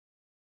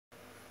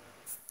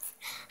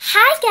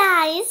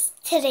Hi guys,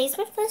 today's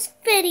my first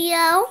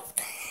video.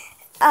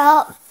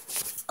 Right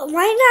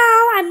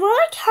now I'm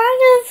really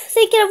kind of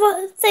thinking of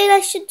what thing I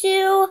should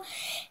do,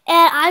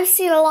 and I've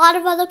seen a lot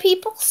of other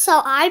people,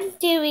 so I'm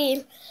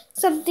doing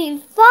something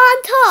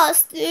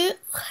fantastic.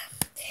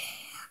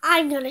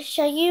 I'm gonna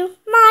show you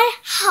my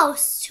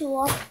house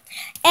tour,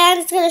 and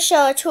it's gonna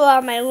show a tour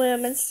of my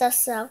room and stuff,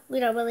 so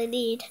we don't really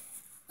need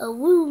a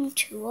room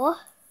tour.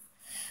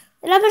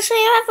 And I'm gonna show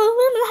you every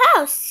room in the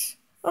house.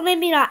 Well,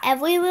 maybe not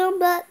every room,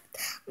 but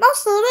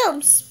most of the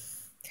rooms.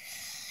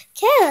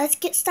 Okay, let's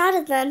get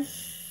started then.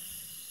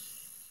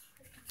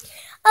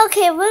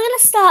 Okay, we're going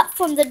to start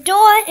from the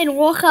door and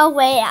work our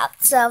way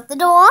out. So, the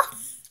door.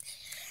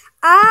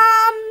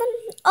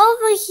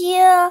 Over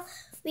here,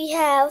 we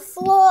have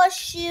floor,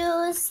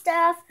 shoes,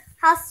 stuff.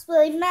 House is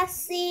really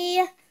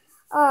messy.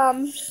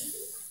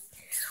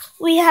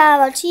 We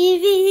have a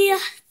TV.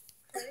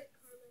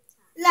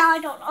 Now I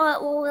don't know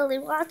what we're really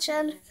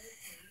watching.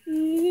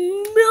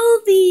 Movies.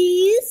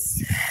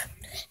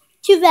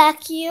 2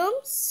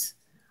 vacuums.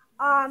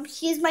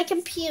 Here's my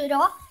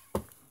computer.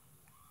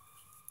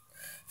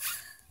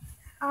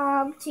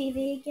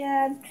 TV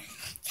again.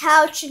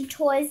 Couch and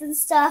toys and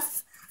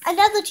stuff.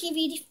 Another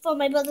TV for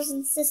my brothers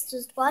and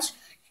sisters to watch.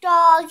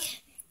 Dog,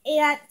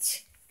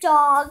 ant,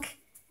 dog,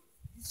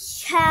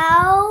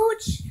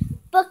 couch,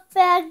 book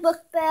bag,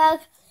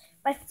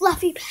 my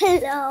fluffy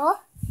pillow,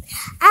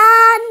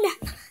 and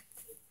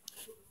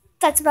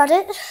that's about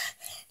it.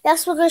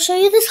 Next, we're going to show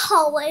you this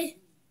hallway.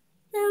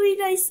 Very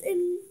nice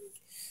and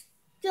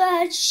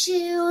good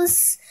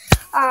shoes.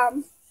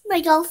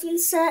 My golfing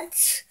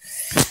set.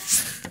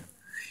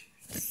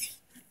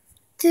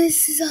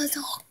 This is a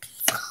dog.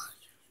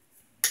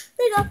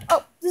 There you go.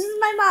 Oh, this is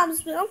my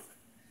mom's room.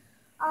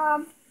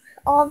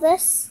 All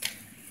this.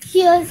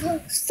 Here's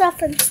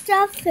stuff and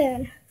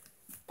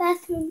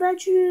bathroom,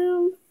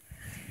 bedroom.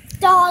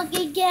 Dog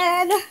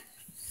again.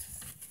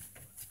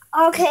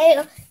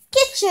 Okay,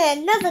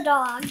 kitchen, another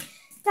dog.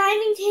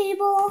 Dining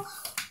table.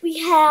 We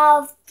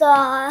have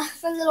my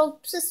little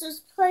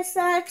sister's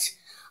playset,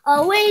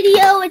 a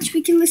radio, which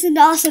we can listen to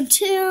awesome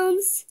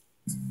tunes.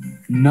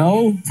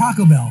 No.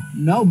 Taco Bell.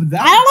 No, but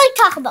that. I don't like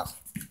Taco Bell.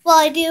 Well,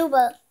 I do,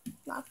 but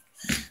no.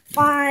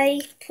 I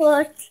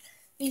put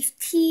beef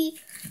tea,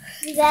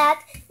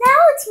 that. Now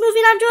it's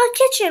moving on to a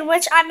kitchen,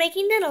 which I'm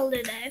making dinner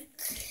today.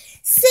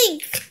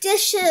 Sink,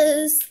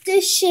 dishes,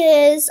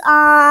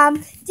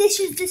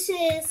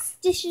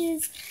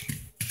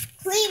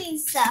 cleaning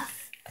stuff.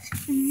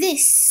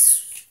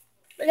 This,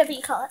 whatever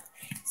you call it.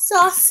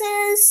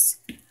 Sauces,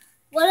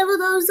 whatever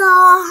those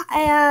are,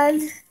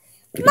 and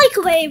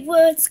microwave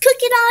where it's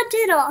cooking our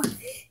dinner.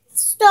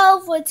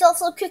 Stove where it's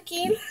also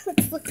cooking.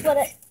 Let's look what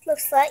it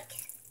looks like.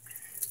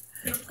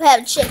 We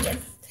have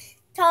chicken.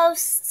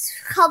 Toast,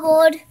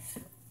 cupboard,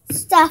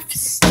 stuff.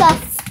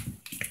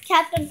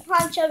 Captain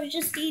Crunch, I was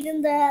just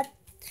eating that.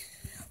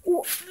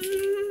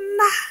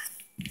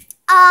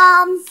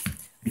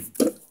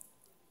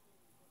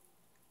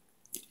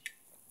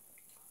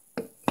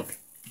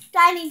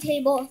 Dining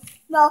table.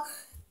 Well,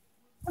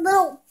 a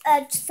little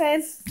edge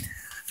frame.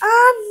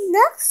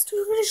 Next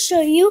we're going to show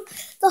you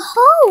the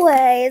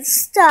hallway and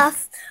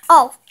stuff.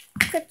 Oh,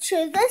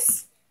 picture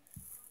this.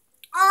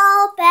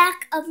 All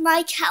back of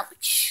my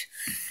couch.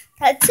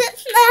 That's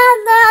it.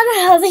 And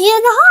then over here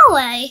in the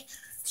hallway.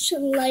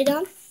 Turn the light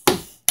on.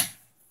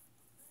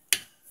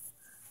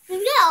 Here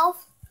we go.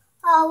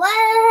 Hallway.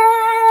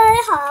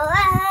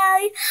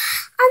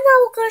 And now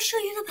we're going to show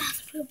you the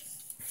bathroom.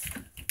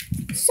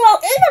 So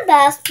in the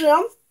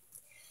bathroom,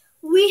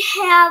 we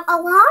have a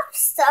lot of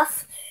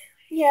stuff.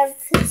 We have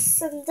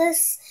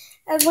this,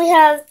 and we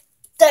have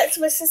that's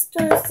my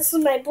sister's. This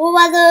is my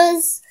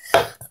brothers.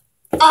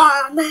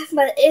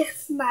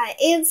 My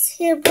aunt's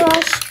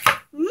hairbrush,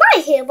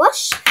 my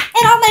hairbrush,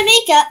 and all my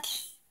makeup.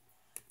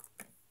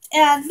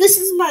 And this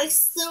is my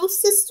little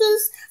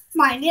sister's,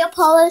 my nail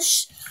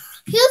polish.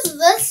 Here's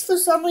this for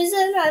some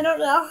reason, I don't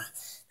know.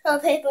 A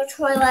paper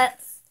toilet,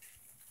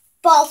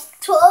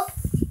 bathtub,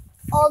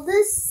 all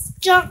this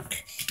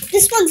junk.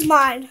 This one's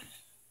mine.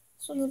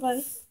 This one's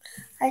mine.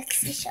 I like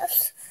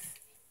seashells.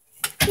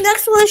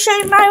 Next, we'll show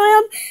you my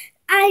room.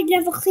 I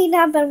never cleaned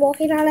up, been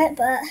working on it,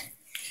 but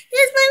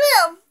here's my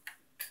room.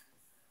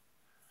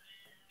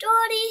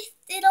 Dirty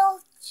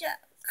little junk.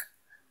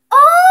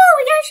 Oh,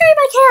 we gotta show you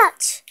my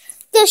cat.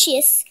 There she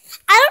is.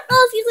 I don't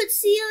know if you could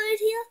see her right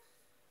here,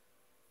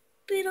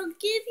 but it'll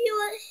give you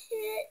a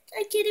hit.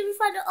 I can't even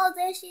find her. Oh,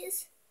 there she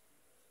is.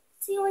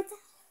 See her right there?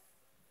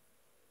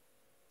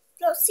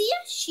 Don't see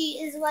her? She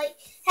is like,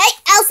 hey,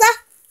 Elsa.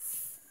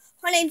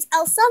 Her name's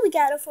Elsa. We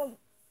got her from,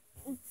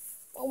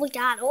 well, we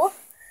got her.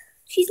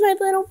 She's my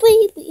little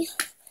baby.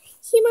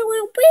 She's my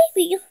little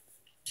baby.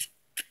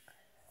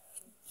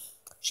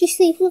 She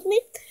sleeps with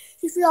me.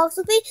 She vlogs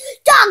with me.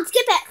 Dogs,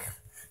 get back.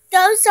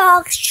 Those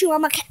dogs chew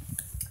on my cat.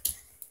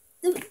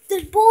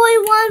 The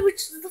boy one,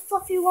 which is the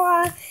fluffy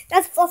one.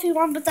 That's the fluffy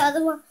one, but the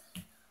other one.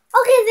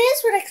 Okay,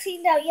 this what I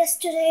cleaned out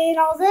yesterday and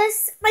all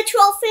this. My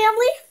troll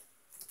family.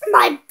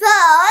 My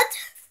bed.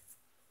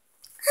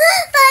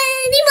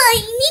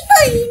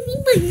 Bunny.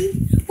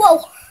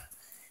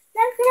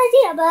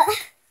 but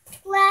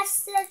glass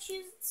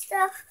statues and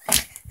stuff.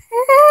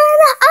 And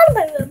out of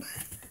my room.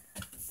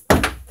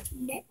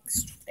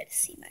 Next, we're gonna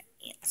see my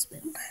aunt's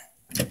room.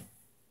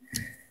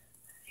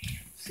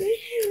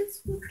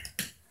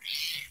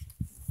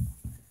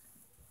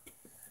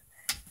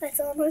 That's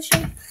all I'm gonna show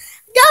you.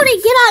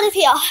 Dodie, get out of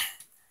here!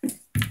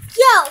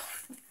 Yo!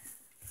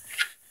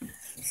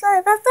 Sorry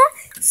about that.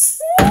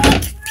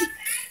 Sneak peek.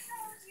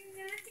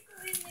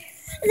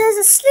 There's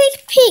a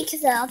sneak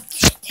peek though.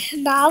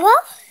 Tomorrow,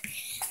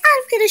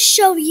 I'm gonna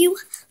show you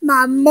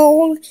my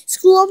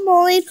school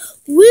morning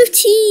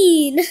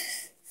routine.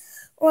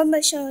 Or I'm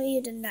gonna show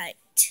you tonight.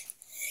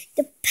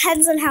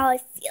 Depends on how I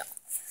feel.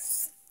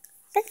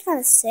 I'm kind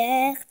of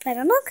sick, but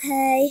I'm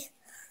okay.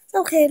 It's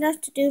okay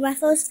enough to do my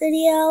first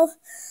video.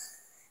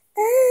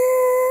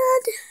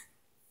 And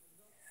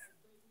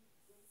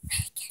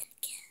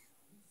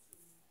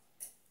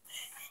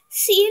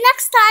see you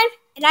next time.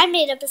 And I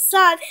made up a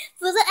song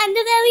for the end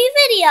of every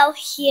video.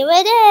 Here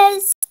it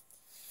is.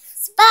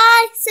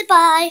 Bye, say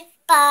bye,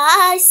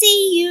 bye.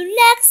 See you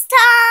next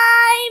time.